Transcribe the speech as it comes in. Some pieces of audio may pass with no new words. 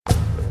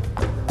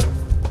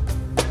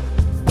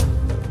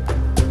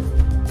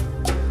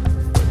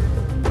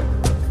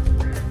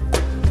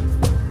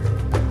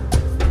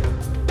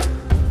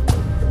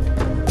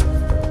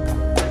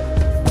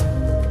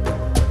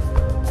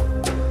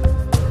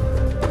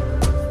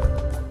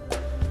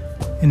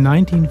In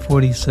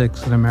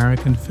 1946, an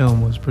American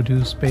film was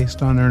produced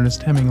based on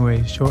Ernest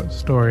Hemingway's short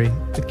story,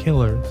 The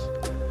Killers.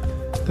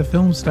 The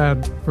film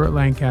starred Burt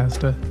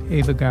Lancaster,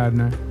 Ava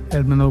Gardner,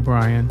 Edmund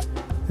O'Brien,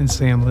 and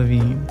Sam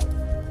Levine.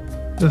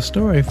 The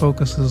story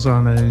focuses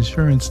on an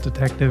insurance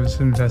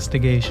detective's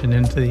investigation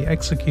into the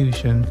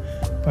execution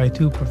by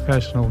two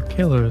professional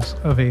killers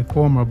of a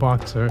former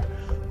boxer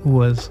who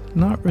was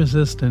not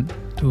resistant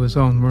to his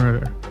own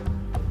murder.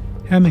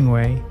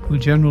 Hemingway, who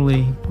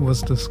generally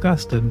was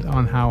disgusted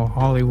on how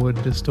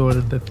Hollywood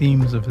distorted the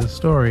themes of his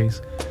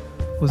stories,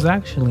 was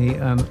actually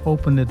an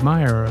open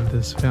admirer of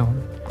this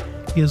film.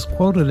 He is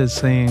quoted as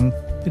saying,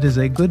 "It is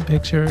a good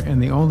picture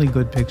and the only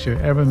good picture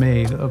ever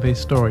made of a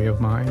story of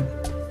mine."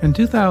 In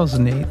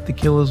 2008, The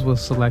Killers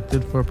was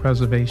selected for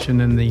preservation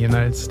in the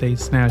United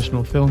States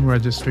National Film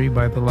Registry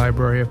by the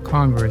Library of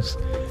Congress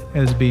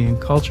as being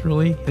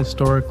culturally,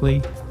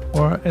 historically,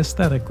 or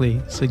aesthetically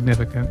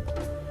significant.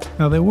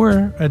 Now, there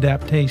were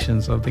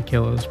adaptations of The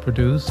Killers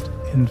produced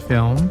in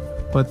film,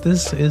 but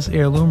this is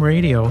Heirloom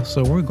Radio,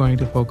 so we're going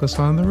to focus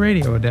on the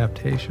radio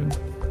adaptation.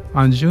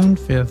 On June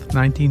 5th,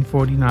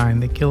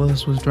 1949, The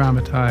Killers was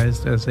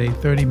dramatized as a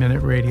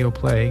 30-minute radio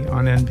play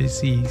on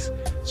NBC's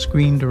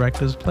Screen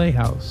Directors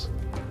Playhouse.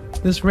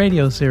 This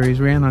radio series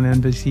ran on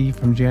NBC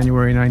from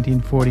January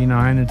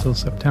 1949 until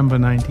September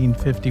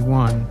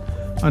 1951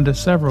 under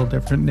several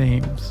different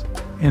names: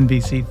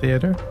 NBC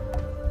Theater,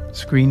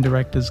 Screen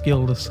Directors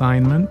Guild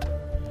Assignment,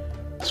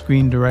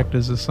 Screen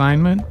Directors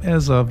Assignment,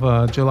 as of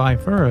July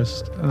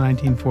 1st,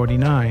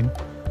 1949,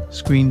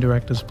 Screen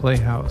Directors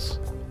Playhouse.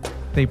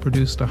 They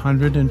produced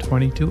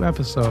 122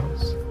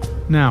 episodes.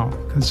 Now,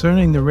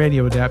 concerning the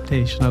radio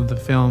adaptation of the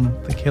film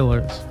The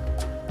Killers,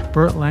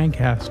 Burt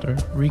Lancaster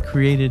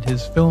recreated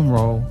his film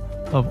role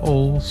of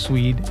Old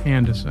Swede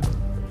Anderson,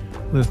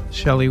 with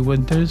Shelley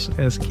Winters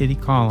as Kitty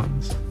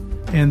Collins,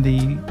 and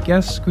the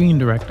guest screen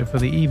director for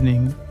the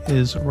evening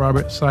is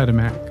Robert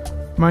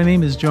Sidemak. My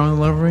name is John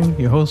Lovering,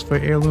 your host for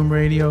Heirloom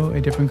Radio, a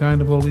different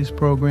kind of oldies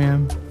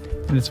program,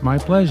 and it's my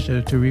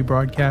pleasure to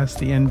rebroadcast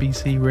the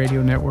NBC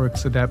Radio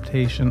Network's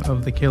adaptation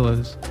of The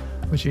Killers,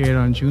 which aired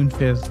on June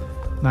 5th,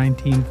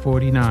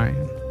 1949.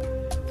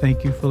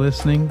 Thank you for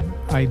listening.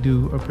 I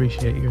do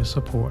appreciate your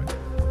support.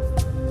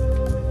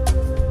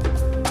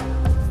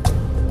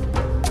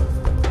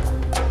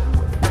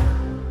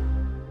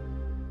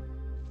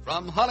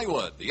 From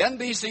Hollywood, the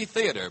NBC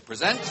Theater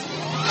presents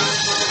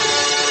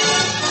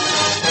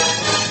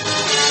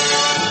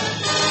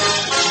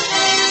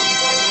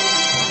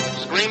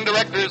Screen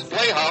Directors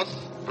Playhouse,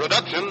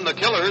 production The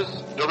Killers,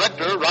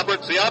 director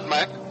Robert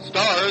Siodmak,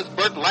 stars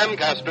Burt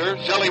Lancaster,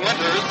 Shelley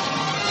Winters.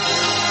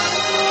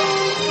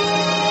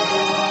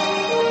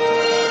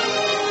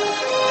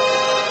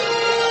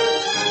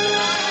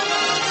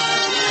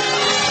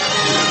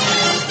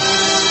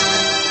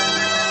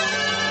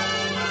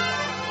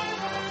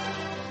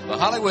 The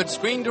Hollywood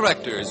Screen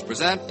Directors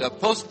present a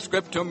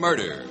postscript to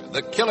murder,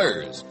 The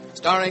Killers,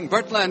 starring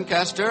Burt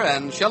Lancaster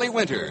and Shelley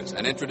Winters,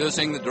 and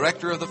introducing the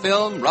director of the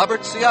film,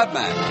 Robert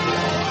Siodmak.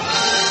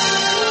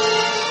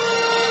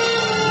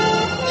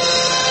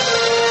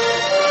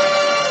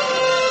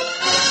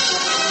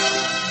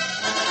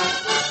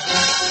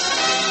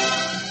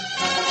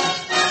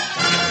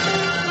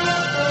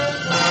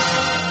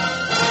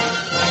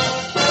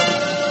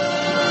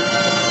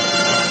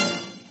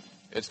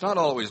 It's not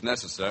always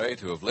necessary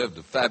to have lived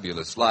a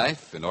fabulous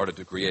life in order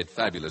to create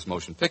fabulous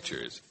motion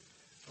pictures.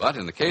 But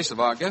in the case of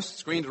our guest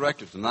screen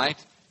director tonight,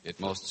 it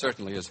most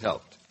certainly has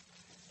helped.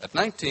 At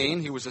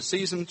 19, he was a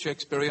seasoned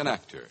Shakespearean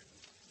actor.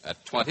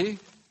 At 20,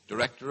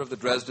 director of the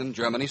Dresden,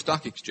 Germany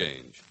Stock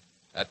Exchange.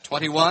 At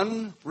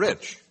 21,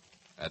 rich.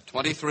 At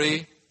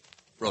 23,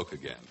 broke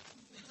again.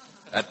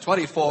 At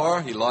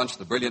 24, he launched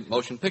the brilliant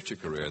motion picture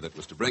career that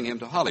was to bring him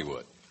to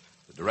Hollywood.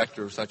 The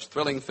director of such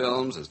thrilling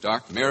films as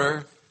Dark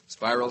Mirror,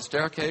 Spiral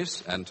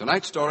Staircase, and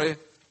tonight's story,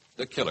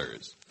 The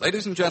Killers.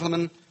 Ladies and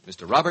gentlemen,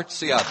 Mr. Robert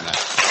Siodmak.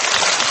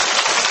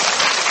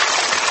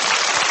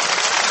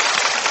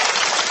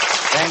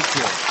 Thank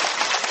you.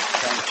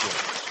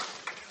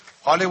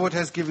 Hollywood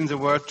has given the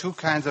world two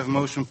kinds of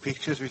motion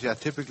pictures which are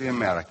typically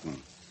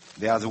American.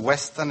 They are the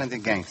Western and the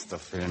gangster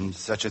films,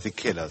 such as The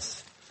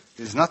Killers.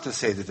 This is not to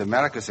say that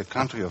America is a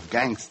country of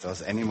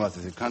gangsters any more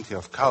than a country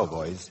of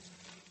cowboys.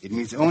 It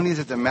means only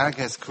that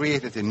America has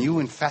created a new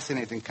and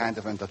fascinating kind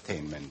of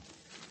entertainment,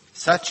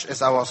 such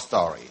as our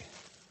story.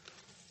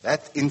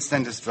 That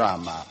instant is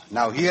drama.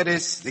 Now here it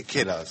is, The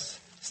Killers,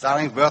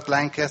 starring Burt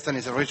Lancaster in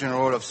his original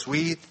role of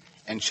Swede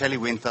and Shelley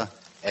Winters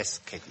as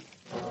Kitty.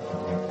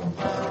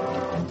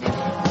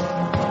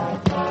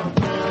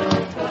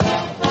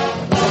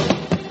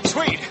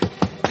 Swede!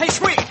 Hey,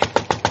 Swede!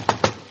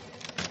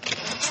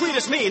 Swede,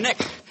 it's me, Nick.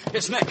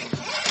 It's Nick.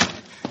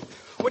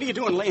 What are you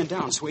doing laying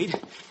down, Swede?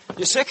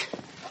 You sick?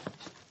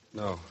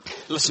 No.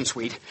 Listen,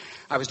 Swede,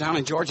 I was down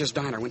in George's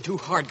diner when two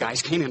hard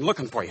guys came in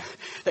looking for you.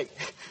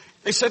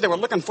 They said they were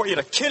looking for you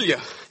to kill you.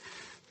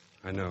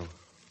 I know.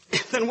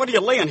 Then what are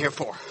you laying here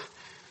for?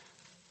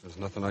 There's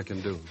nothing I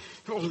can do.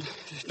 Well,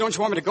 don't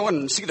you want me to go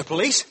and see the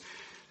police?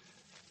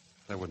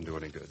 That wouldn't do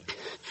any good.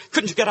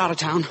 Couldn't you get out of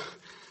town?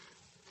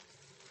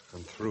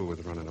 I'm through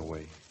with running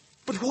away.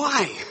 But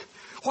why?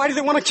 Why do they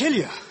want to kill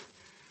you?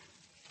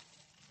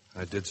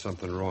 I did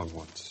something wrong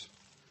once.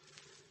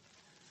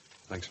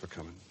 Thanks for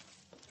coming.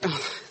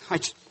 I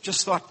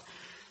just thought...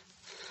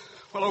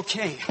 Well,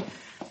 okay.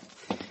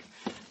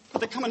 But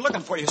they're coming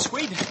looking for you,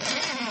 Swede.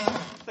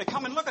 They're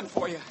coming looking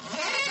for you.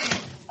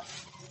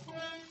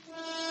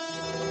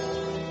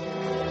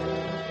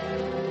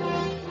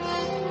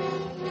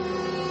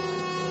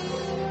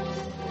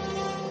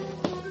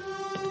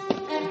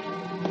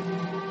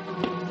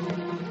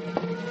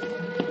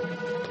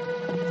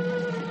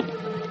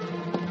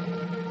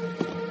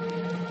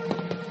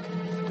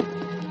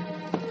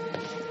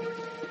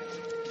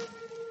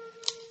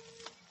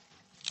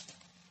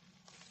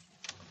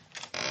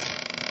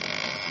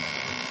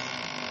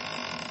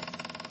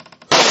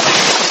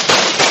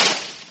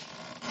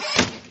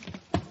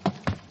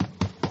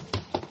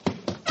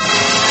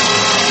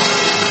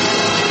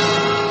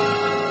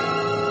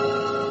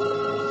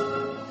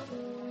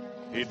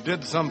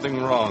 Did something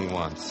wrong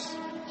once.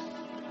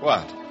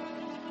 What?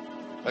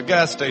 A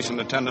gas station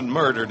attendant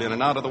murdered in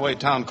an out-of-the-way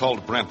town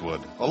called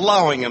Brentwood,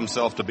 allowing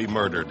himself to be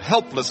murdered,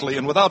 helplessly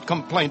and without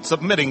complaint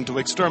submitting to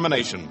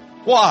extermination.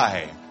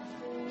 Why?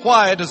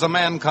 Why does a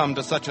man come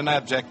to such an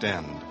abject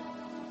end?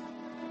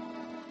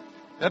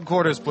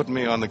 Headquarters put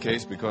me on the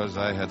case because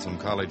I had some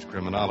college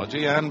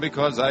criminology and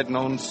because I'd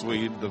known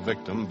Swede, the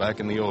victim, back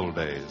in the old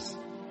days.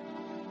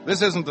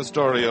 This isn't the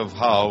story of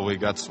how we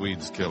got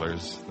Swede's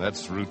killers.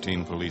 That's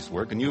routine police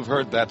work, and you've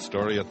heard that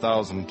story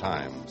 1,000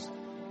 times.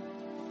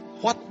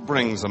 What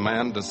brings a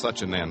man to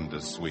such an end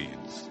as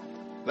Swede's?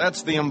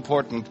 That's the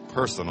important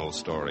personal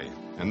story,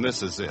 and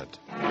this is it.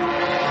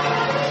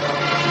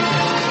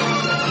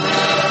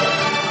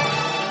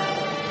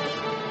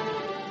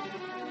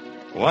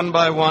 One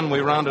by one, we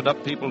rounded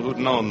up people who'd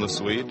known the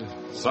Swede,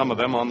 some of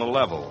them on the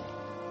level.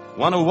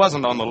 One who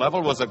wasn't on the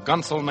level was a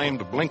gunsel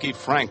named Blinky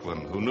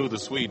Franklin, who knew the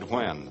Swede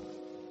when.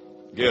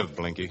 Give,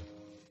 Blinky.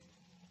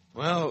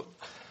 Well,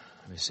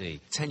 let me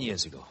see, 10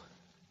 years ago.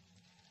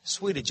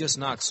 Swede had just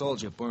knocked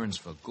Soldier Burns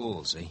for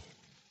Gould, see?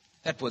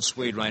 That put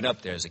Swede right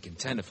up there as a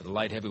contender for the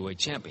light heavyweight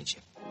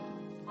championship.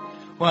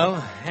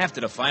 Well, after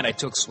the fight, I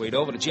took Swede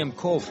over to Jim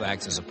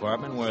Colfax's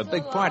apartment where a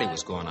big party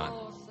was going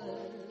on.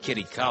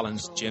 Kitty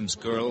Collins, Jim's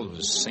girl,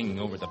 was singing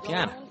over the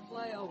piano.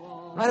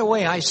 Right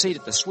away, I see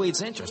that the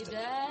Swede's interested.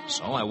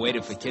 So I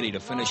waited for Kitty to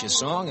finish his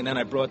song, and then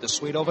I brought the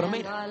Swede over to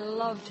meet her. I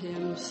loved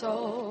him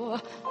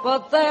so,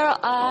 but there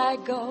I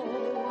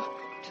go.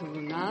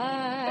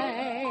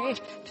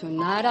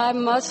 Tonight I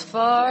must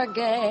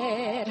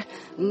forget.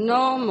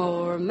 No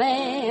more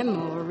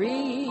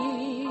memories.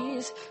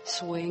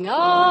 Swing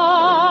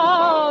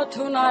out,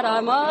 tonight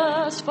I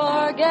must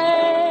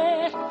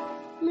forget.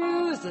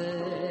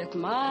 Music,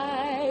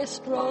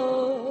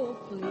 maestro,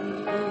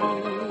 please.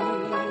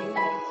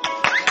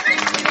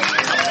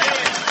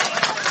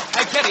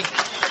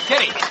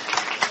 Kitty.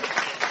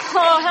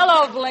 Oh,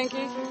 hello,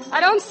 Blinky.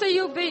 I don't see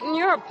you beating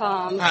your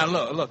palms.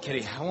 Look,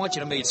 Kitty, I want you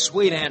to meet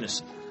Swede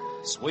Anderson.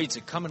 Swede's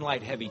a coming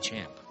light heavy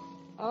champ.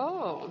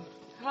 Oh,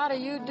 how do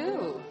you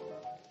do?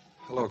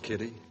 Hello,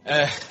 Kitty.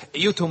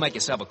 You two make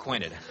yourself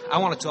acquainted. I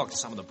want to talk to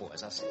some of the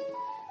boys. I'll see.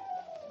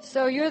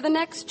 So you're the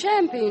next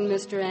champion,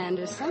 Mr.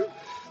 Anderson.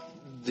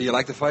 Do you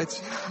like the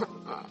fights?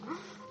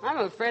 I'm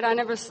afraid I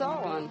never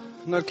saw one.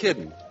 No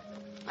kidding.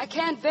 I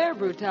can't bear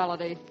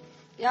brutality.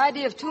 The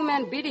idea of two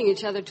men beating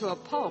each other to a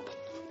pulp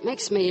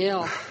makes me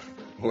ill.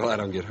 Well, I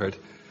don't get hurt.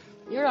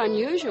 You're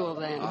unusual,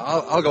 then.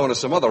 I'll go into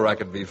some other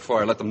racket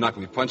before I let them knock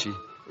me punchy.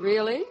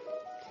 Really?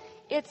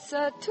 It's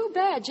too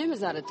bad Jim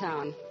is out of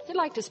town. He'd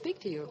like to speak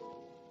to you.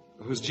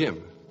 Who's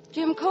Jim?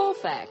 Jim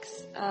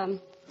Colfax.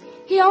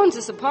 He owns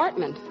this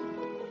apartment.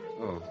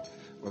 Oh.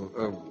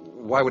 Well,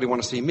 why would he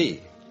want to see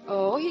me?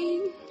 Oh,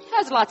 he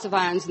has lots of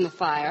irons in the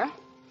fire.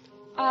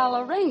 I'll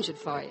arrange it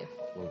for you.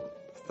 Well,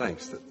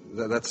 thanks.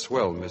 That's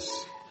swell, Miss...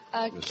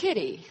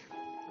 Kitty.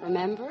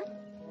 Remember?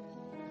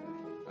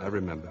 I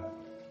remember.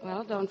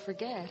 Well, don't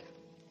forget.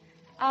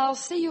 I'll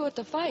see you at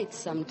the fight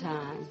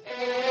sometime.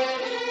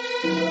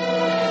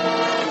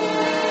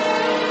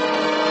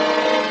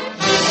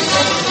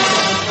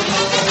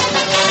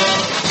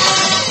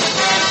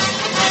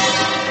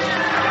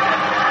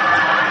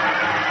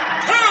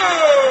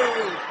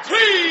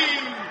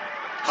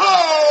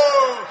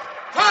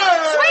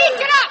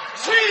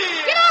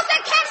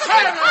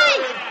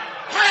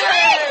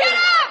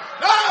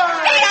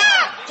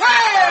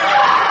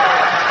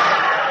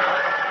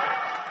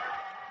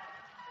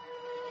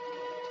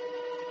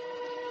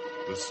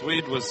 The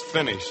Swede was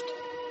finished.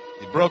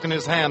 He'd broken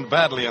his hand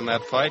badly in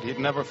that fight. He'd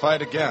never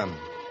fight again.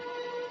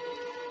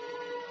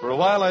 For a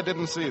while, I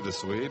didn't see the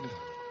Swede.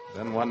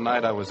 Then one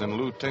night, I was in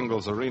Lou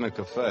Tingle's Arena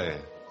Cafe.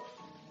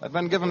 I'd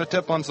been given a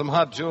tip on some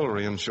hot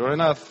jewelry, and sure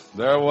enough,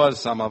 there was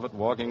some of it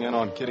walking in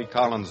on Kitty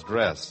Collins'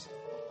 dress.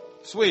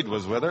 Swede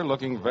was with her,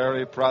 looking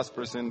very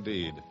prosperous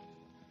indeed.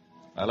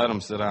 I let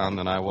him sit down,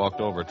 then I walked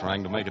over,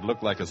 trying to make it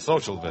look like a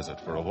social visit,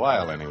 for a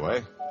while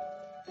anyway.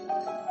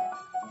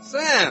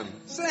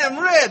 Sam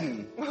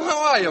Redden.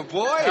 How are you,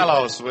 boy?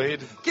 Hello,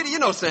 Swede. Kitty, you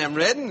know Sam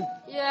Redden.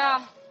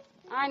 Yeah,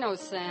 I know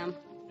Sam.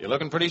 You're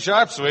looking pretty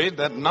sharp, Swede.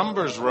 That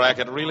numbers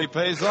racket really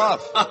pays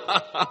off.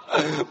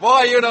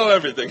 Boy, you know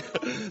everything.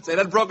 Say,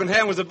 that broken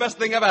hand was the best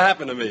thing ever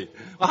happened to me.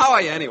 Well, how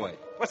are you anyway?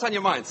 What's on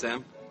your mind,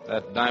 Sam?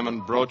 That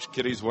diamond brooch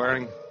Kitty's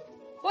wearing?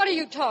 What are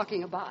you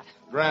talking about?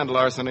 Grand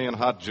larceny and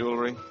hot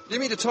jewelry. Do you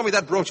mean to tell me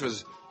that brooch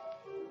was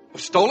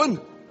stolen?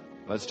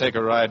 Let's take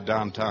a ride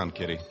downtown,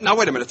 Kitty. Now,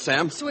 wait a minute,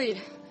 Sam. Swede,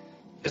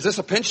 Is this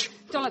a pinch?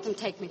 don't let them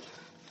take me.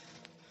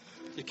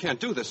 You can't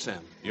do this,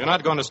 Sam. You're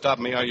not going to stop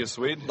me, are you,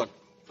 Swede? Look,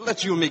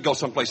 let's you and me go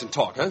someplace and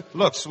talk, huh?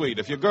 Look, Swede,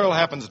 if your girl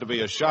happens to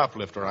be a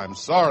shoplifter, I'm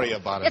sorry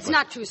about it. It's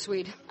not true,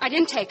 Swede. I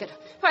didn't take it.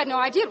 I had no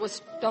idea it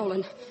was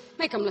stolen.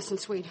 Make them listen,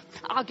 Swede.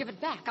 I'll give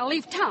it back. I'll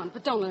leave town,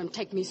 but don't let them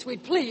take me,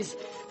 Swede. Please.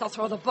 They'll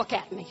throw the book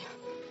at me.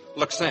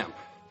 Look, Sam,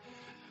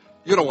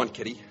 you don't want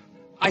Kitty.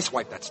 I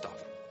swipe that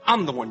stuff.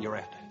 I'm the one you're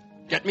at.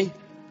 Get me?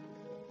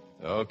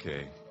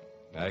 Okay,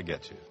 I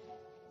get you.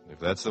 If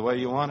that's the way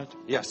you want it.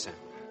 Yes, Sam.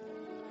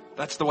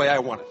 That's the way I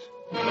want it.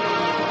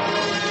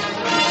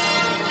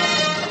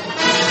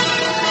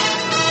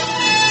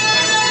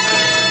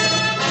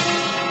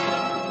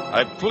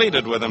 I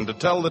pleaded with him to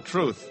tell the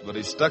truth, but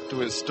he stuck to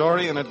his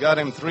story, and it got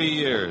him 3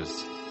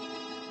 years.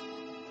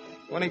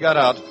 When he got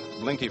out,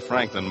 Blinky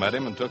Franklin met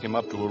him and took him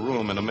up to a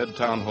room in a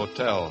midtown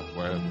hotel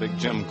where Big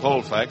Jim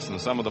Colfax and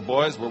some of the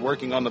boys were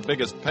working on the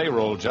biggest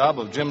payroll job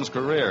of Jim's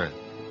career.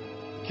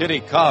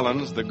 Kitty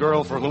Collins, the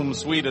girl for whom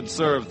Swede had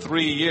served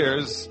 3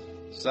 years,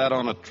 sat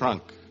on a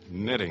trunk,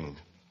 knitting.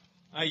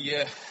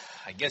 I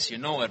guess you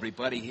know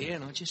everybody here,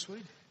 don't you,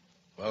 Swede?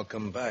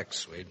 Welcome back,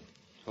 Swede.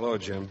 Hello,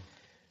 Jim.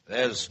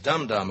 There's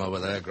Dum-Dum over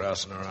there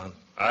grousing around.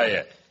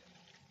 Yeah.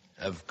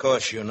 Of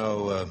course you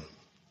know,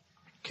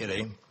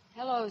 Kitty.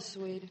 Hello,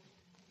 Swede.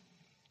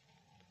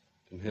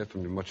 Didn't hear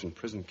from you much in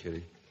prison,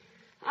 Kitty.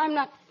 I'm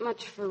not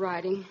much for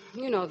writing.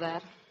 You know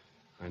that.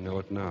 I know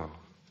it now.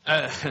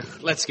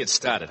 Let's get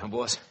started, huh,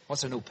 boss?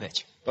 What's the new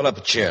pitch? Pull up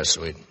a chair,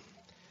 Swede.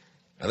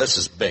 Now, this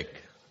is big.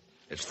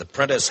 It's the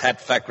Prentice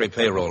Hat Factory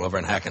payroll over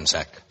in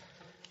Hackensack.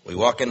 We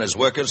walk in as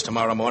workers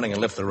tomorrow morning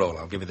and lift the roll.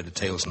 I'll give you the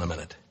details in a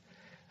minute.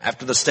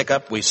 After the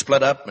stick-up, we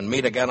split up and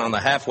meet again on the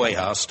halfway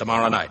house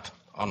tomorrow night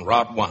on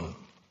Route 1.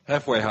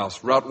 Halfway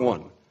house, Route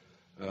 1.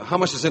 How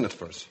much is in it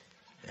first?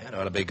 Yeah, it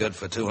ought to be good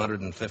for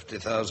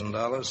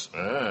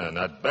 $250,000.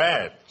 Not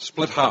bad.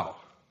 Split how?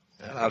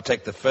 Well, I'll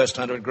take the first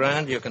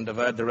 $100,000. You can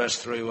divide the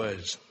rest 3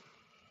 ways.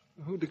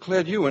 Who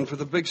declared you in for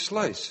the big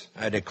slice?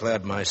 I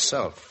declared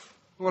myself.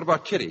 What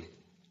about Kitty?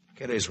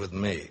 Kitty's with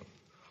me.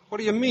 What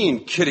do you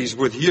mean, Kitty's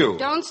with you?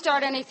 Don't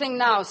start anything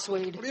now,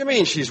 Swede. What do you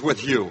mean she's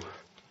with you?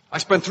 I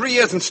spent 3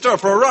 years in stir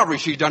for a robbery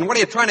she done. What are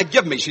you trying to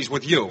give me? She's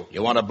with you.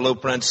 You want a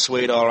blueprint,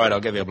 Swede? All right,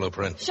 I'll give you a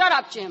blueprint. Shut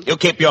up, Jim. You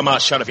keep your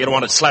mouth shut if you don't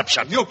want it slapped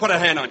shut. You put a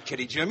hand on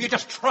Kitty, Jim. You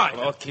just tried.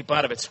 Oh, keep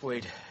out of it,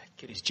 Swede.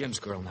 Kitty's Jim's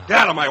girl now. Get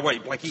out of my way,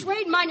 Blakey.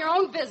 Swede, mind your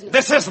own business.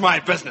 This is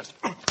my business.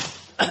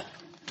 Are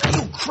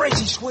you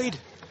crazy, Swede?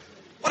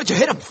 What did you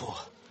hit him for?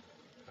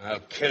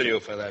 I'll kill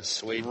you for that,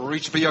 Swede.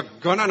 Reach for your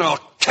gun and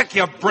I'll kick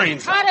your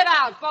brains out. Cut it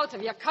out, both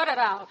of you. Cut it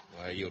out.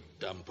 Why, you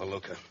dumb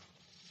palooka.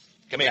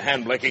 Give me a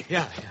hand, Blakey.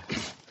 Yeah.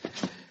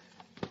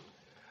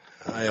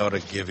 I ought to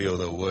give you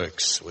the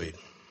works, Swede.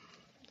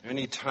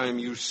 Anytime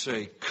you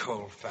say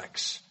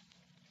Colfax.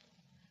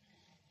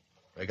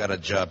 We got a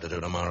job to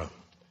do tomorrow.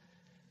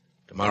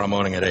 Tomorrow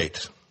morning at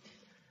 8.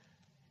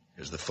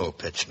 Here's the full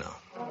pitch now.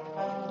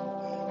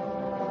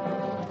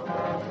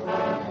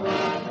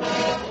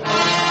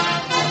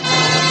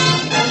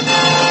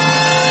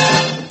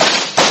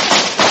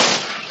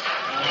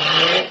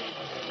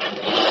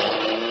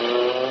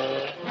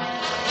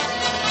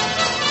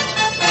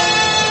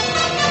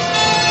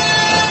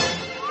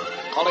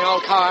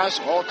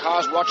 All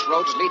cars watch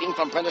roads leading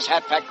from Prentice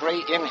Hat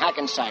Factory in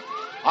Hackensack.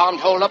 Armed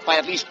hold-up by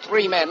at least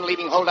 3 men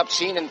leaving hold-up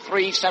scene in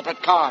 3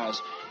 separate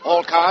cars.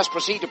 All cars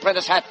proceed to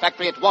Prentice Hat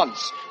Factory at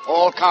once.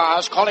 All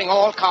cars, calling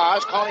all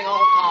cars, calling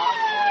all cars.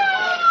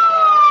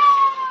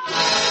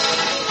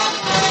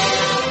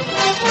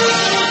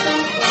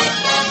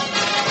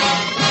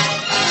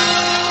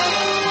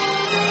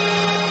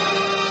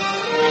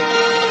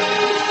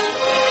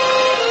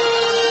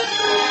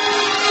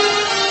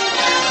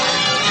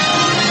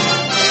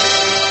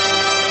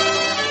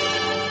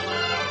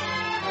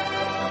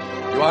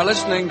 You are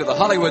listening to the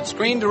Hollywood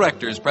Screen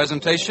Directors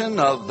presentation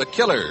of The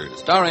Killers,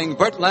 starring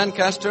Burt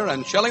Lancaster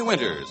and Shelley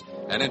Winters,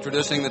 and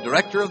introducing the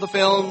director of the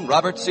film,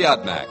 Robert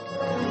Siodmak.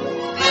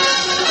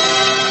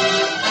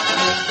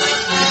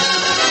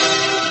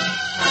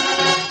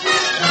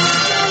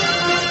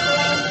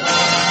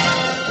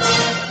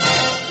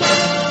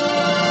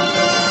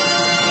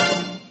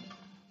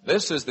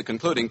 This is the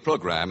concluding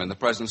program in the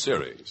present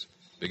series.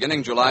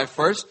 Beginning July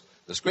 1st,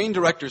 the Screen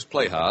Directors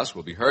Playhouse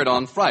will be heard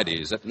on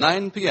Fridays at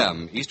 9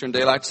 p.m. Eastern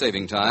Daylight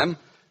Saving Time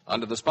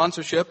under the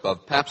sponsorship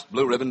of Pabst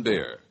Blue Ribbon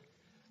Beer.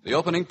 The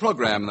opening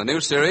program in the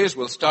new series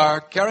will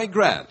star Cary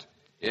Grant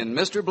in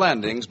Mr.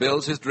 Blandings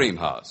Builds His Dream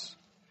House.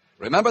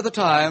 Remember the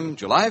time,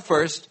 July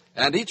 1st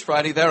and each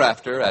Friday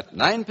thereafter at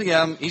 9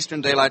 p.m.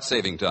 Eastern Daylight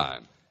Saving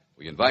Time.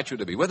 We invite you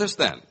to be with us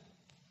then.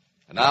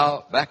 And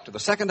now, back to the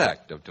second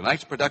act of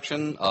tonight's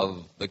production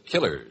of The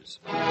Killers.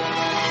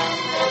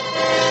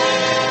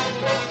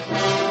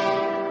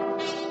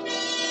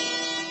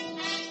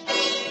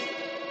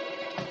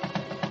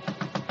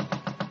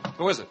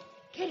 Who is it?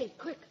 Kitty,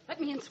 quick,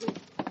 let me in, Sweet.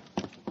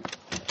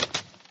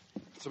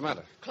 What's the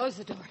matter? Close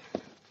the door.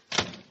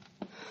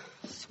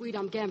 Sweet,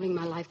 I'm gambling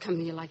my life coming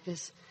to you like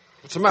this.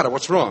 What's the matter?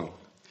 What's wrong?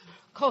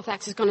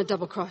 Colfax is going to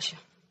double-cross you.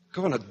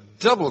 Going to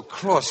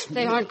double-cross me?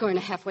 They aren't going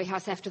to Halfway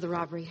House after the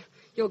robbery.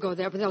 You'll go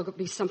there, but they'll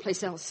be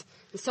someplace else.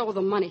 And so will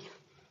the money.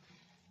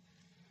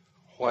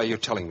 Why are you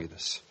telling me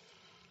this?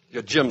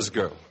 You're Jim's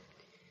girl.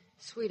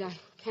 Sweet, I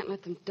can't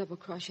let them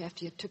double-cross you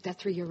after you took that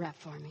 3-year rap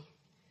for me.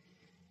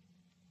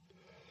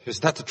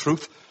 Is that the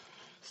truth?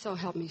 So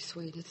help me,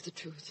 Sweet, it's the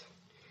truth.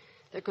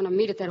 They're going to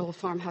meet at that old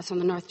farmhouse on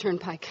the North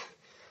Turnpike.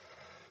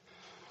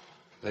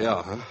 They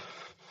are, huh?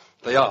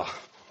 They are.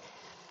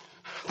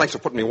 Thanks for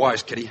putting me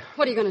wise, Kitty.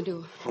 What are you going to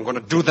do? I'm going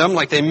to do them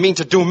like they mean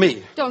to do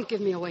me. Don't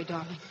give me away,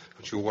 darling.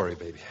 Don't you worry,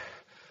 baby.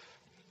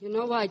 You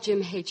know why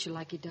Jim hates you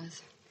like he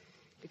does?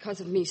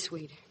 Because of me,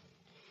 Sweet.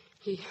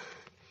 He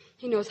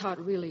knows how it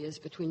really is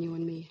between you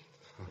and me.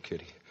 Oh,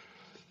 Kitty.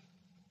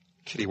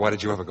 Kitty, why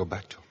did you ever go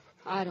back to him?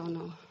 I don't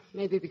know.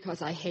 Maybe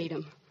because I hate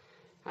him.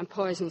 I'm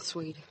poison,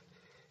 Sweet.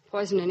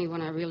 Poison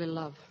anyone I really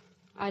love.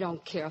 I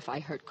don't care if I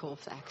hurt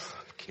Colfax.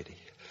 Kitty.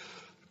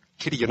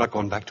 Kitty, you're not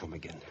going back to him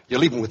again. You're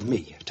leaving with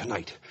me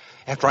tonight,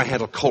 after I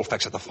handle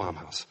Colfax at the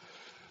farmhouse.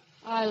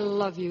 I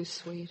love you,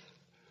 Sweet.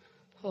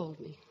 Hold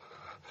me.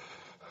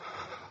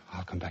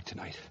 I'll come back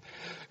tonight.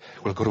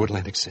 We'll go to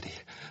Atlantic City.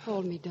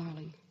 Hold me,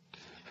 darling.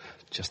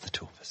 Just the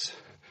two of us.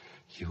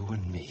 You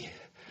and me.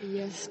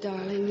 Yes,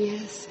 darling,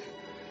 yes.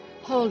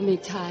 Hold me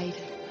tight.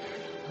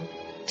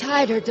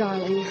 Tighter,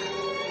 darling.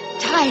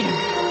 Tighter.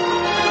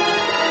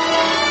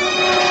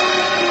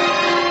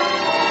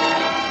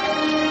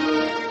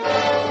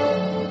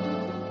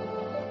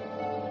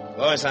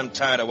 Boys, I'm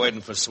tired of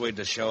waiting for Swede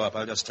to show up.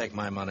 I'll just take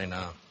my money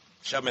now.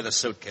 Shove me the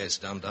suitcase,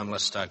 dum-dum.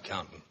 Let's start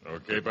counting.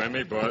 Okay by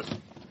me, boss.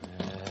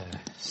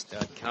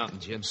 Start counting,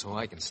 Jim, so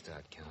I can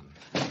start counting.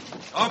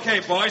 Okay,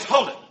 boys,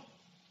 hold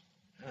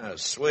it.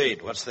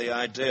 Swede, what's the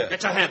idea?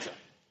 Get your hands up.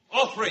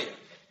 All three.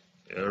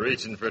 You're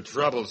reaching for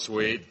trouble,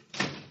 Swede.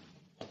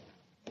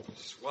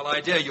 Swell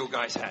idea you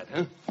guys had,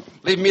 huh?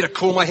 Leaving me to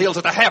cool my heels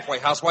at the halfway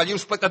house while you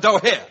split the dough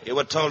here. You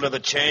were told of the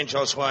change,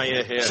 that's why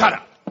you're here. Shut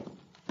up.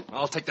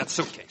 I'll take that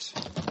suitcase.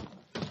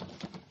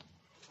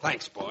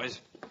 Thanks,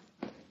 boys.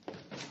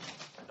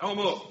 Don't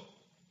move.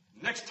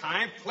 Next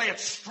time, play it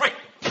straight.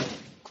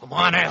 Come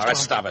on, All right,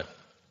 stop it.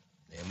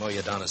 They'll mow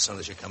you down as soon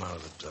as you come out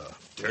of the door.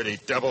 Dirty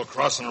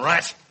double-crossing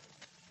rat.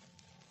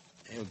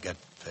 You'll get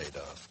paid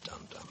off,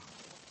 dum-dum.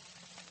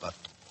 But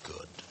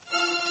good.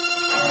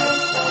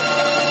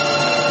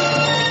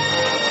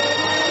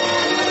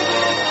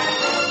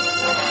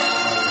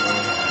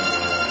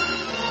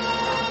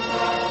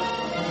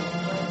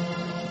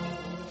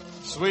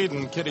 Swede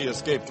and Kitty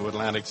escaped to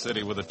Atlantic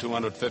City with the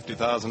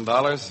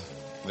 $250,000.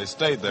 They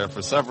stayed there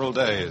for several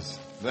days.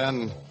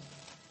 Then,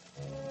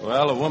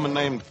 a woman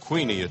named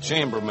Queenie, a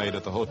chambermaid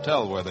at the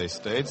hotel where they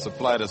stayed,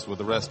 supplied us with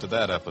the rest of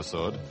that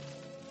episode.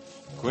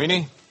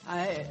 Queenie?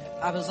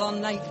 I was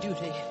on night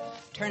duty,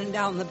 turning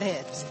down the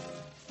beds.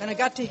 When I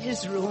got to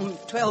his room,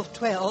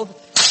 1212,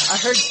 I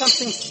heard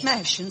something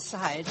smash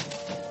inside.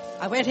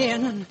 I went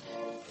in, and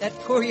that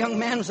poor young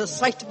man was a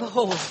sight to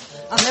behold.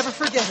 I'll never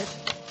forget it.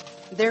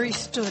 There he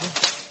stood,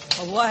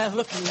 a wild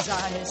look in his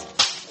eyes,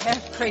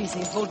 half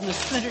crazy, holding a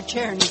splintered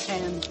chair in his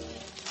hand.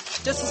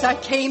 Just as I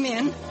came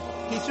in,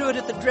 he threw it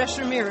at the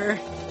dresser mirror.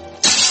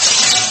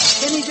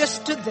 Then he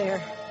just stood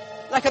there,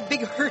 like a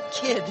big hurt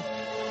kid.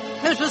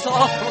 It was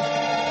awful.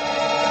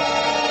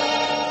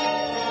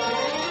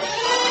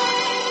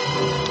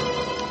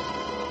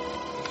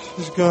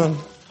 She's gone.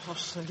 Oh,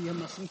 sir, you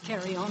mustn't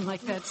carry on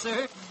like that,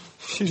 sir.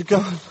 She's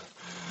gone.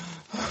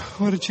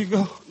 Where did she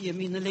go? You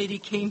mean the lady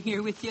came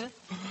here with you?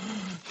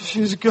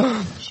 She's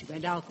gone. She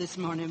went out this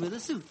morning with a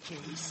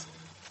suitcase.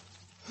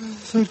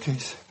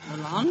 Suitcase? The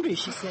laundry,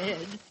 she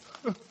said.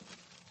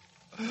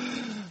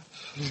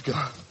 She's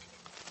gone.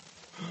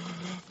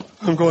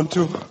 I'm going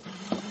too.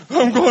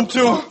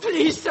 Oh,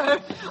 please,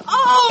 sir.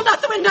 Oh,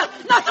 not the window.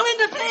 Not the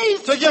window,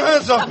 please. Take your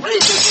hands up.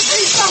 Please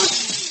don't.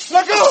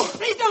 Let go.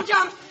 Please don't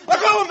jump. Let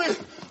go of me.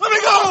 Let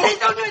me go. Please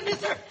don't do it,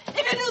 mister. If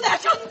you knew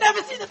that, you'll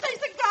never see the face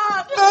of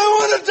God. I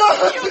want to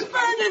die. You'll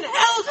burn in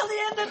hell till the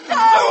end of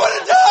time. I want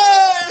to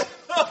die.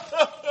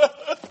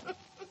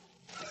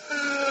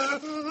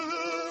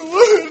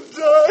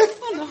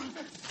 Oh,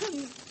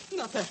 no.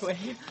 Not that way.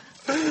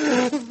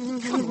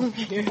 Come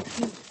over here.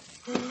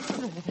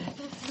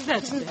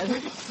 That's better.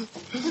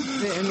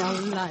 There, now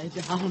lie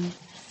down.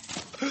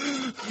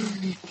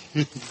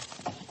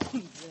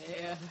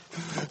 There.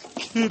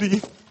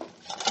 Kitty.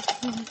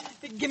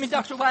 Give me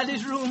Dr.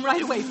 Wiley's room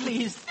right away,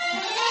 please.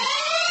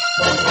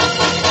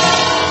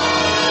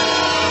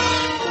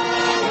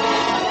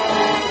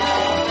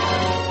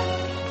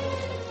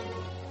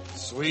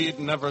 Swede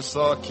never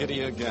saw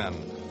Kitty again.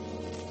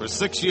 For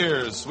 6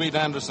 years, Swede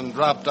Anderson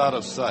dropped out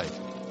of sight.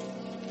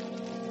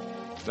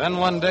 Then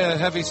one day, a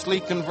heavy,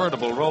 sleek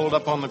convertible rolled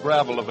up on the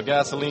gravel of a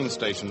gasoline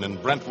station in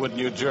Brentwood,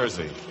 New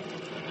Jersey.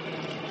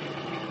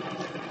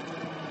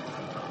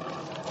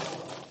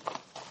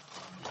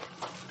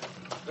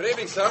 Good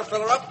evening, sir.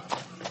 Fill her up?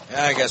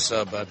 Yeah, I guess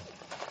so, Bud.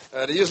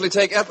 Do you usually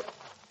take Ethel?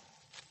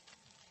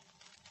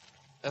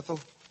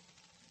 Ethel?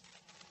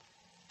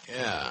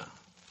 Yeah.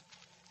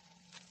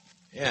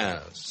 Yeah,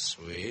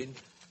 Swede.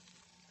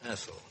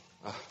 Ethel.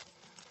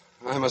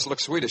 I must look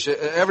Swedish.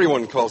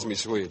 Everyone calls me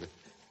Swede.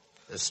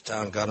 This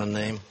town got a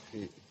name?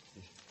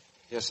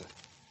 Yes, sir.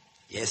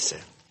 Yes, sir.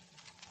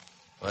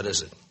 What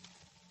is it?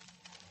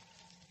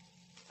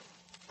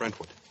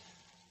 Brentwood.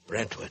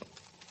 Brentwood.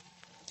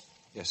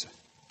 Yes, sir.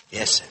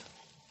 Yes, sir.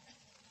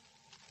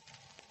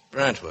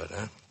 Brentwood,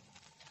 huh?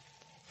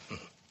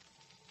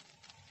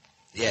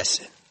 Yes,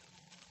 sir.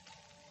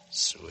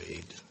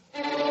 Swede.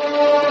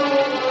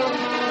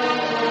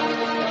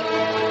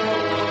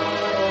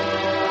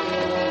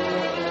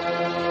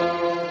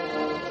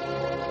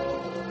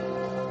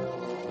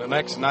 The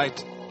next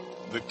night,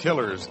 the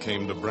killers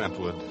came to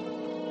Brentwood,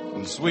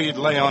 and Swede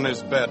lay on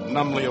his bed,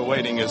 numbly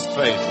awaiting his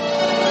fate.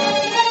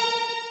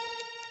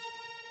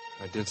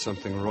 I did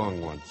something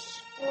wrong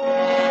once.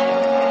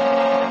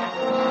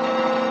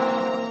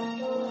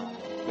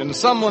 In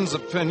someone's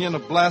opinion, a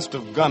blast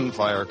of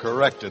gunfire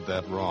corrected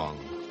that wrong.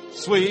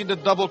 Swede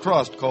had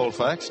double-crossed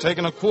Colfax,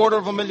 taken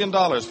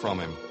 $250,000 from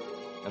him,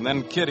 and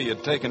then Kitty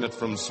had taken it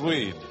from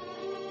Swede.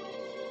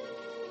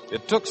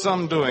 It took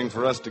some doing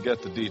for us to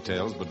get the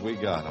details, but we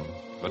got them.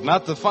 But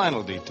not the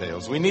final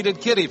details. We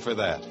needed Kitty for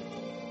that.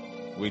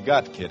 We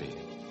got Kitty.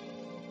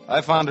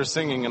 I found her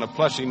singing in a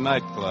plushy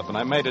nightclub, and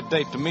I made a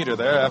date to meet her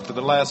there after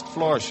the last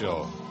floor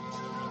show.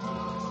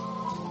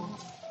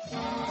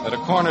 At a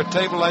corner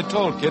table, I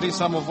told Kitty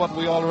some of what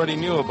we already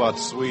knew about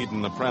Swede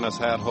and the Prentice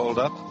Hat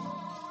holdup.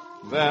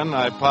 Then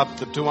I popped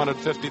the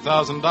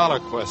 $250,000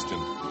 question.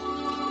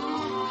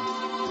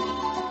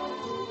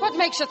 What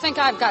makes you think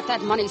I've got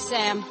that money,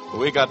 Sam?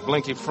 We got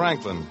Blinky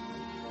Franklin.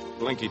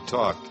 Blinky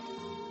talked.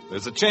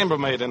 There's a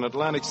chambermaid in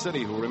Atlantic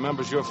City who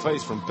remembers your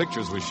face from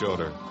pictures we showed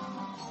her.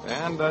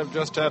 And I've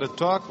just had a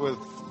talk with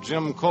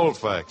Jim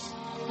Colfax.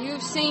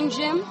 You've seen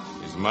Jim?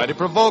 He's mighty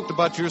provoked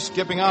about your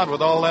skipping out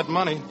with all that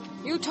money.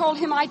 You told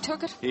him I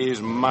took it?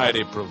 He's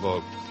mighty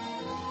provoked.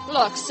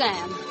 Look,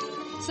 Sam,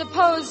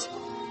 suppose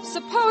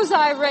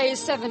I raise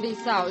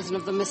 70,000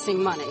 of the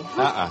missing money.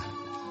 Huh?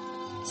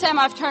 Sam,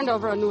 I've turned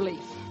over a new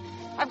leaf.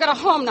 I've got a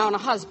home now and a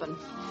husband.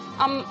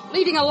 I'm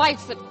leading a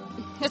life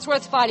that's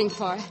worth fighting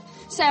for.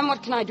 Sam,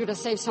 what can I do to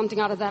save something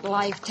out of that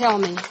life? Tell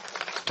me.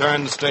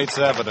 Turn the state's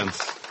evidence.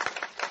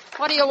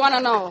 What do you want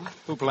to know?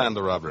 Who planned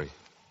the robbery?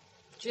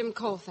 Jim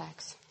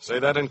Colfax. Say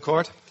that in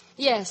court?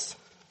 Yes.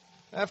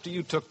 After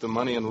you took the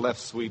money and left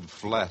Swede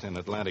flat in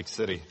Atlantic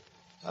City,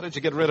 how did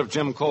you get rid of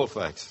Jim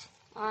Colfax?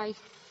 I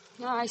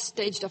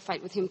staged a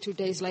fight with him 2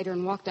 days later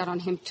and walked out on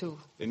him, too.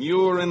 And you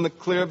were in the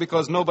clear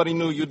because nobody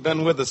knew you'd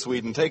been with the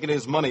Swede and taken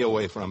his money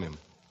away from him.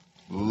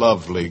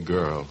 Lovely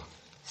girl.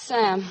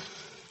 Sam,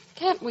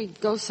 can't we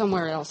go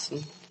somewhere else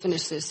and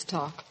finish this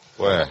talk?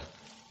 Where?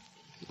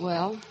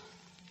 Well,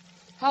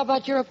 how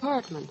about your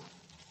apartment?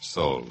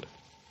 Sold.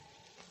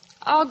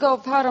 I'll go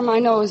powder my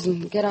nose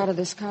and get out of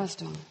this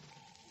costume.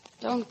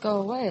 Don't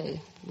go away,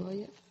 will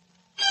you?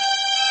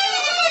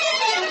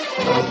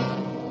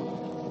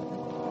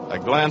 I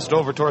glanced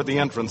over toward the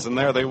entrance, and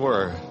there they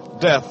were.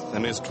 Death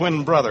and his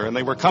twin brother, and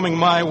they were coming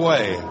my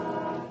way.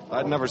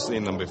 I'd never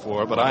seen them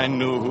before, but I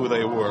knew who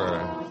they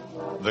were.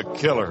 The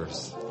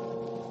killers.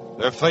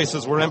 Their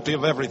faces were empty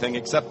of everything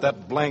except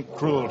that blank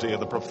cruelty of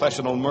the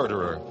professional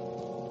murderer.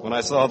 When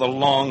I saw the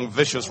long,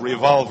 vicious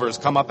revolvers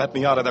come up at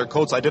me out of their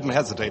coats, I didn't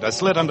hesitate. I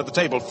slid under the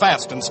table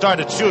fast and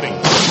started shooting.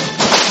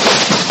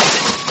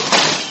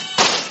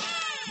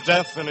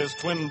 Death and his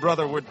twin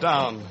brother were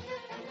down.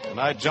 And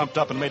I jumped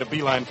up and made a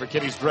beeline for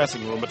Kitty's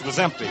dressing room. It was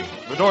empty.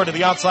 The door to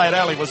the outside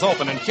alley was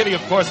open, and Kitty,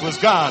 of course, was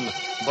gone.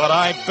 But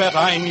I bet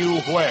I knew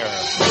where.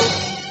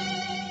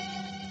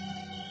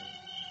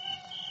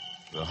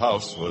 The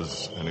house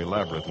was an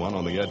elaborate one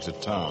on the edge of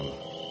town.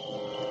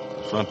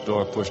 The front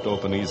door pushed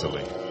open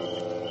easily.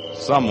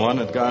 Someone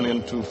had gone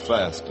in too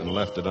fast and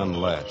left it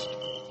unlatched.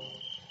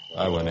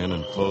 I went in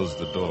and closed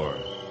the door.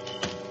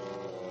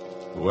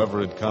 Whoever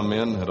had come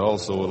in had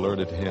also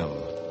alerted him.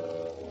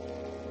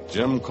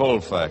 Jim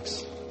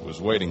Colfax was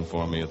waiting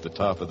for me at the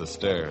top of the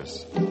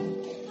stairs.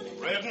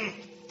 Redden?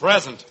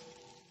 Present.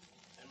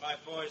 And my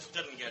boys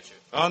didn't get you.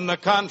 On the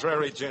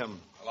contrary, Jim.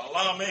 Well,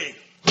 allow me.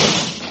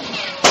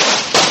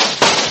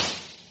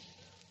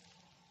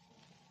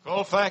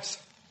 Colfax?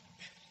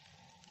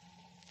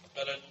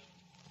 Better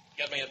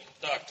get me a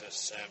doctor,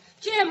 Sam.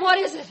 Jim, what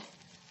is it?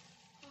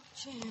 Oh,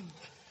 Jim.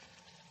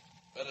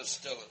 Better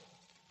still,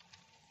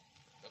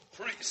 a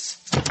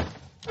priest.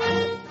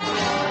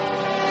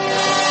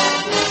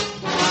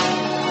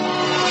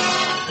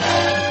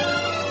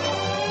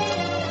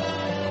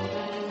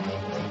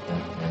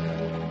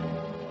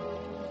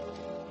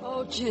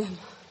 Oh, Jim.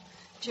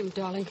 Jim,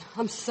 darling,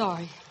 I'm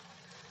sorry.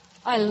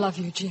 I love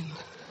you, Jim.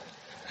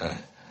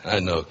 I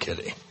know,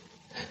 Kitty.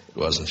 It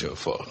wasn't your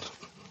fault.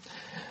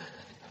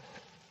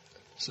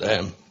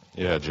 Sam?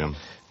 Yeah, Jim?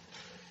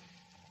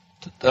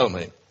 Tell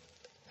me,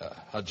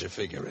 how'd you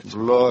figure it?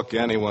 Look,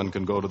 anyone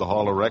can go to the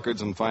Hall of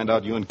Records and find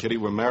out you and Kitty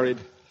were married.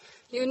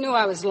 You knew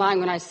I was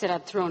lying when I said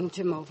I'd thrown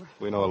Jim over.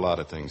 We know a lot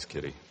of things,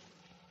 Kitty.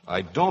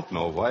 I don't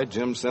know why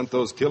Jim sent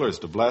those killers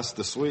to blast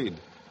the Swede.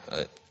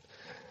 I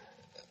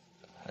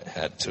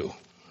had to.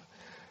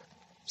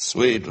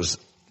 Swede was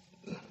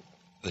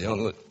the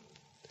only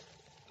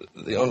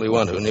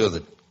one who knew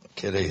that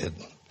Kitty had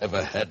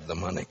ever had the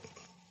money.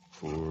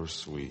 Poor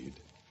Swede.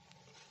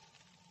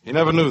 He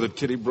never knew that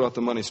Kitty brought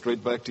the money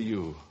straight back to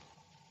you.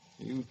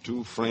 You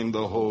two framed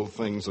the whole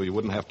thing so you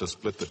wouldn't have to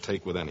split the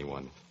take with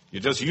anyone. You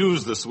just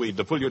used the Swede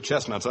to pull your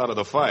chestnuts out of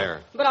the fire.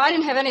 But I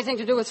didn't have anything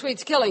to do with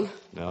Swede's killing.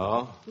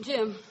 No?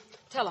 Jim,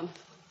 tell him.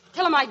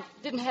 Tell him I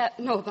didn't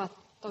know about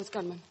those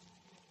gunmen.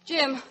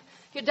 Jim,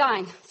 you're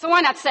dying, so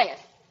why not say it?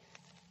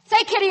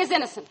 Say Kitty is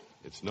innocent.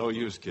 It's no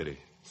use, Kitty.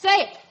 Say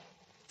it.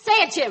 Say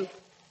it, Jim.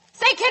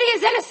 Say Kitty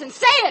is innocent.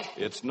 Say it.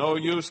 It's no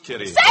use,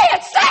 Kitty. Say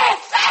it, say it,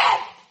 say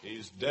it!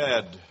 He's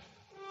dead.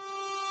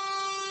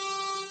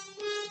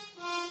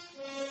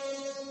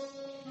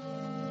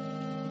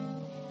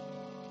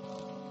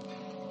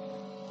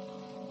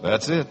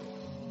 That's it.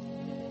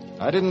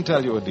 I didn't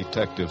tell you a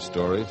detective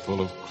story full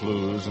of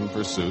clues and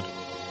pursuit.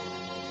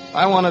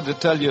 I wanted to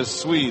tell you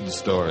Swede's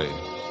story.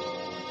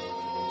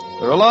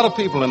 There are a lot of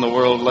people in the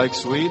world like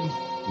Swede,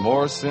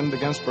 more sinned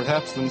against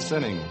perhaps than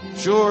sinning.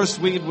 Sure,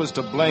 Swede was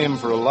to blame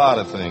for a lot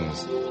of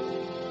things.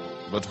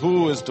 But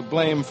who is to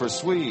blame for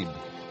Swede?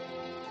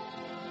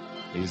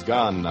 He's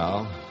gone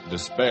now,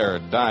 despair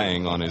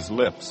dying on his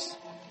lips.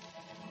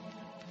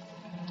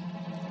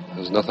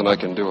 There's nothing I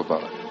can do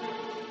about it.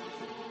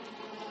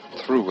 I'm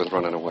through with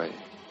running away.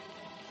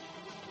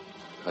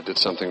 I did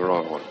something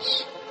wrong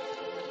once.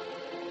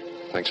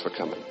 Thanks for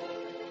coming.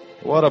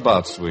 What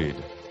about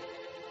Swede?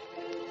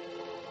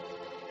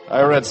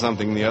 I read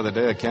something the other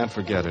day. I can't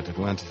forget it. It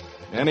went,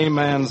 any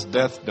man's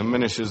death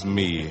diminishes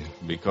me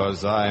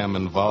because I am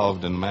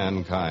involved in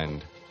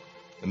mankind.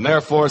 And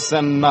therefore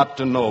send not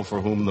to know for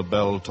whom the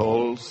bell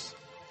tolls.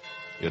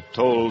 It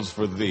tolls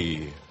for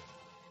thee.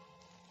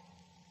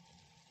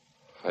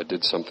 I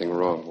did something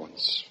wrong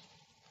once.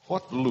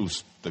 What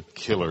loosed the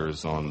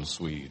killers on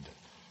Swede?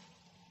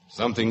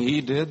 Something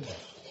he did?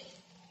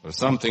 Or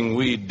something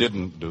we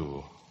didn't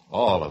do?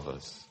 All of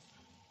us.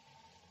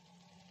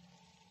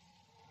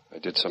 I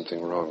did something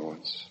wrong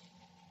once.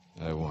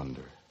 I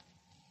wonder.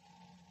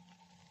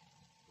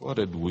 What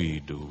did we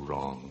do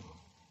wrong?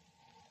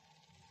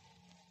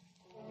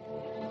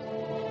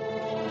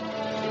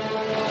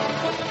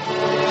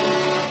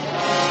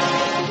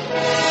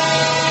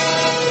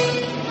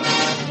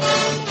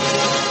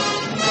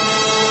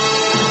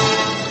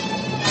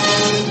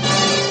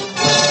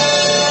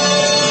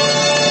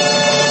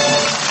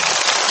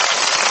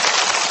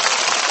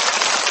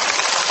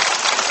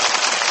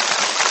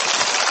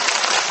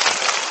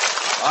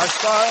 Our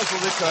stars will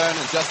return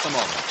in just a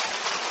moment.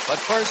 But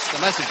first, a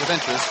message of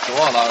interest to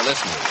all our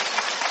listeners.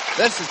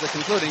 This is the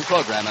concluding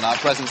program in our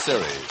present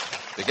series.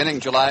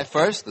 Beginning July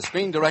 1st, the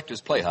Screen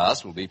Directors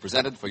Playhouse will be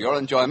presented for your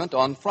enjoyment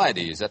on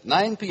Fridays at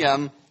 9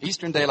 p.m.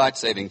 Eastern Daylight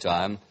Saving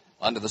Time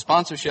under the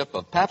sponsorship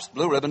of Pabst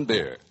Blue Ribbon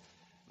Beer.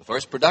 The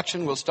first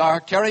production will star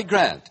Cary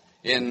Grant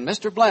in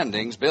Mr.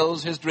 Blanding's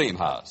Builds His Dream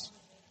House.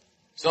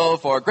 So,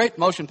 for great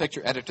motion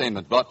picture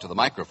entertainment brought to the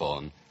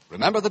microphone,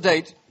 remember the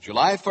date,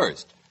 July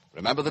 1st.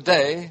 Remember the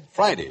day,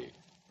 Friday.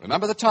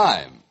 Remember the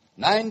time,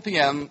 9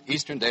 p.m.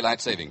 Eastern Daylight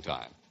Saving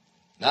Time.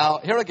 Now,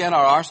 here again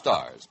are our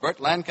stars, Burt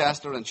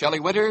Lancaster and Shelley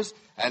Winters,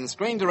 and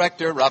screen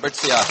director Robert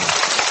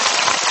Siadmak.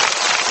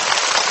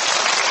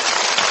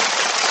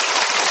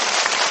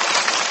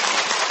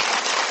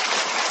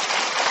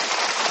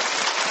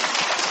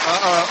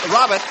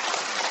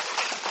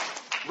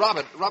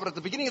 Robert, at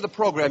the beginning of the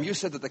program, you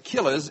said that The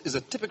Killers is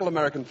a typical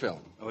American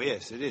film. Oh,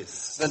 yes, it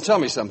is. Then tell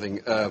me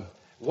something.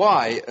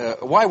 Why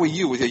were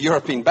you, with your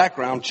European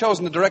background,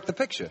 chosen to direct the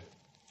picture?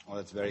 Well,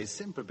 it's very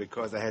simple,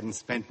 because I hadn't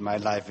spent my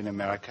life in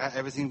America.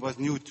 Everything was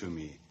new to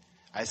me.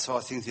 I saw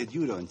things that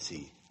you don't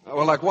see.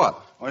 Well, like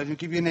what? Well, let me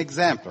give you an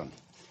example.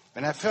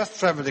 When I first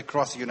traveled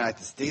across the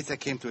United States, I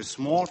came to a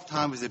small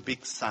town with a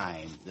big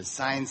sign. The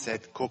sign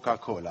said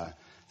Coca-Cola.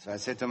 So I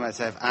said to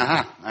myself,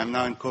 I'm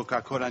now in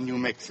Coca-Cola, New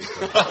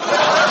Mexico. And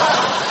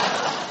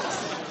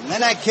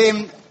then I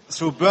came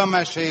through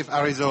Burma Shave,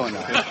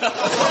 Arizona. You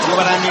know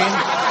what I mean?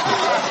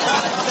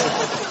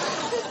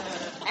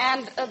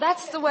 And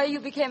that's the way you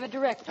became a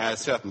director?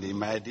 Certainly,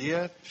 my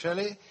dear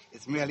Shelley.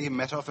 It's merely a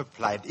matter of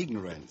applied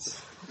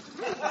ignorance.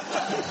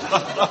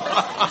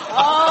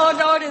 Oh,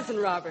 no, it isn't,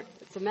 Robert.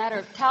 It's a matter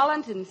of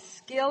talent and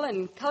skill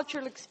and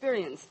cultural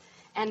experience.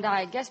 And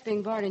I guess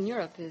being born in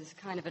Europe is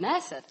kind of an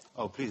asset.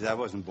 Oh, please, I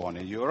wasn't born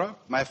in Europe.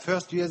 My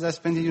first years I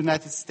spent in the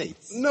United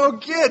States. No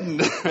kidding.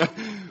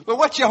 Well,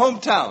 what's your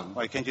hometown?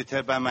 Why, can't you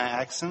tell by my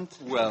accent?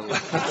 Well,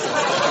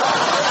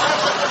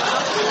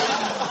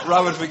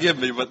 Robert, forgive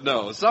me, but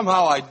no.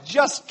 Somehow I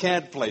just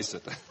can't place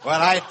it.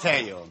 Well, I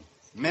tell you,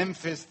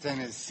 Memphis,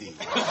 Tennessee. You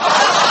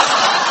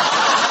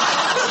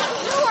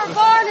were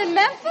born in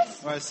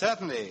Memphis? Well,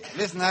 certainly.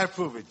 Listen, I'll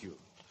prove it to you.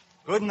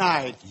 Good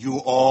night, you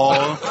all.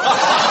 Good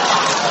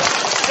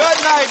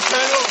night,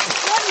 Colonel.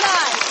 Good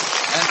night.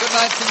 And good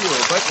night to you,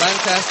 Burt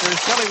Lancaster,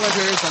 Shelley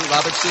Winters, and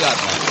Robert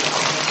Siodmak.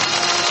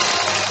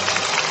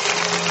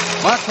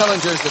 Mark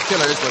Pellinger's The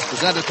Killers was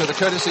presented to the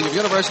courtesy of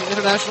Universal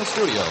International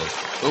Studios,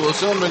 who will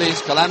soon release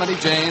Calamity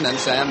Jane and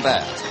Sam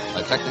Bass,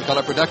 a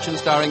Technicolor production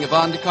starring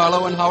Yvonne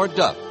DiCarlo and Howard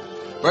Duff.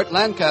 Burt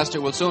Lancaster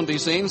will soon be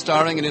seen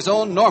starring in his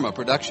own Norma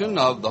production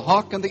of The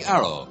Hawk and the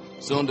Arrow,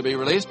 soon to be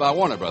released by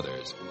Warner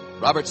Brothers.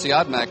 Robert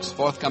Siodmak's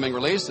forthcoming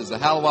release is the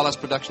Hal Wallace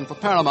production for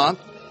Paramount,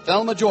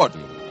 Thelma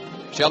Jordan.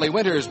 Shelley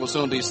Winters will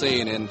soon be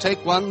seen in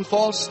Take One,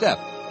 False Step,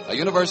 a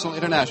Universal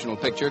International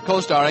picture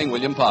co-starring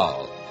William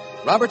Powell.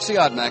 Robert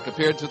Siodmak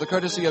appeared through the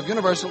courtesy of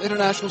Universal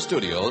International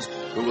Studios,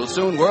 who will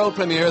soon world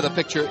premiere the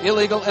picture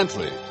Illegal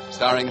Entry,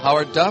 starring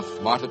Howard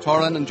Duff, Martha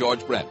Toran, and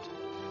George Brent.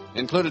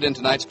 Included in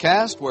tonight's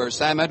cast were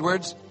Sam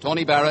Edwards,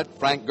 Tony Barrett,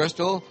 Frank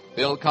Gerstle,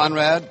 Bill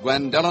Conrad,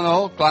 Gwen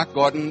Delano, Clark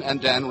Gordon,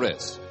 and Dan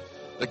Riss.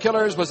 The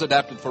Killers was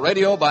adapted for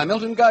radio by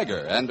Milton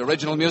Geiger, and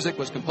original music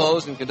was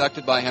composed and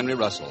conducted by Henry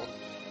Russell.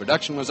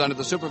 Production was under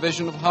the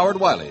supervision of Howard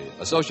Wiley,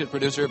 associate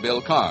producer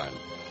Bill Karn.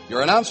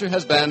 Your announcer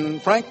has been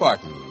Frank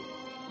Barton.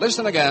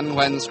 Listen again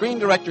when Screen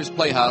Directors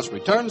Playhouse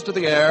returns to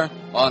the air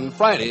on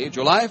Friday,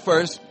 July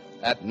 1st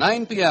at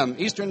 9 p.m.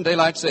 Eastern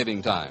Daylight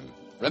Saving Time.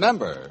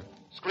 Remember,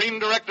 Screen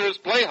Directors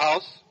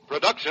Playhouse.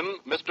 Production,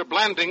 Mr.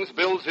 Blandings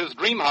builds his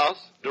dream house.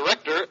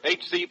 Director,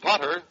 H.C.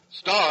 Potter.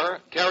 Star,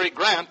 Cary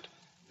Grant.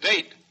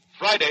 Date,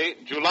 Friday,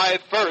 July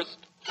 1st.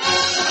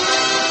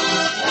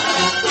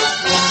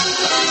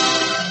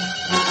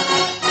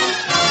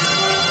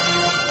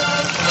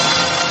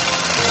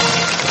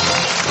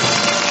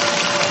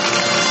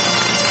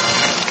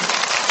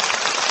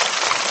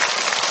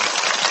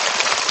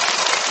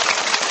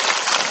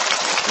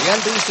 the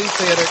NBC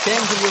Theater came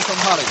to you from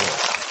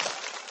Hollywood.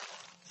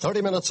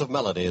 30 minutes of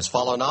melodies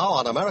follow now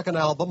on American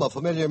Album of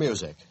Familiar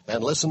Music.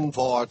 Then listen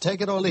for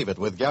Take It or Leave It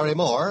with Gary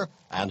Moore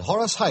and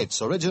Horace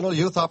Height's original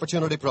Youth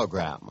Opportunity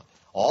Program.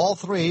 All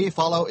three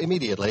follow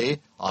immediately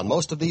on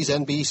most of these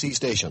NBC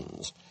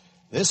stations.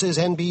 This is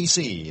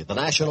NBC, the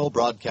National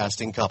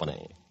Broadcasting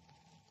Company.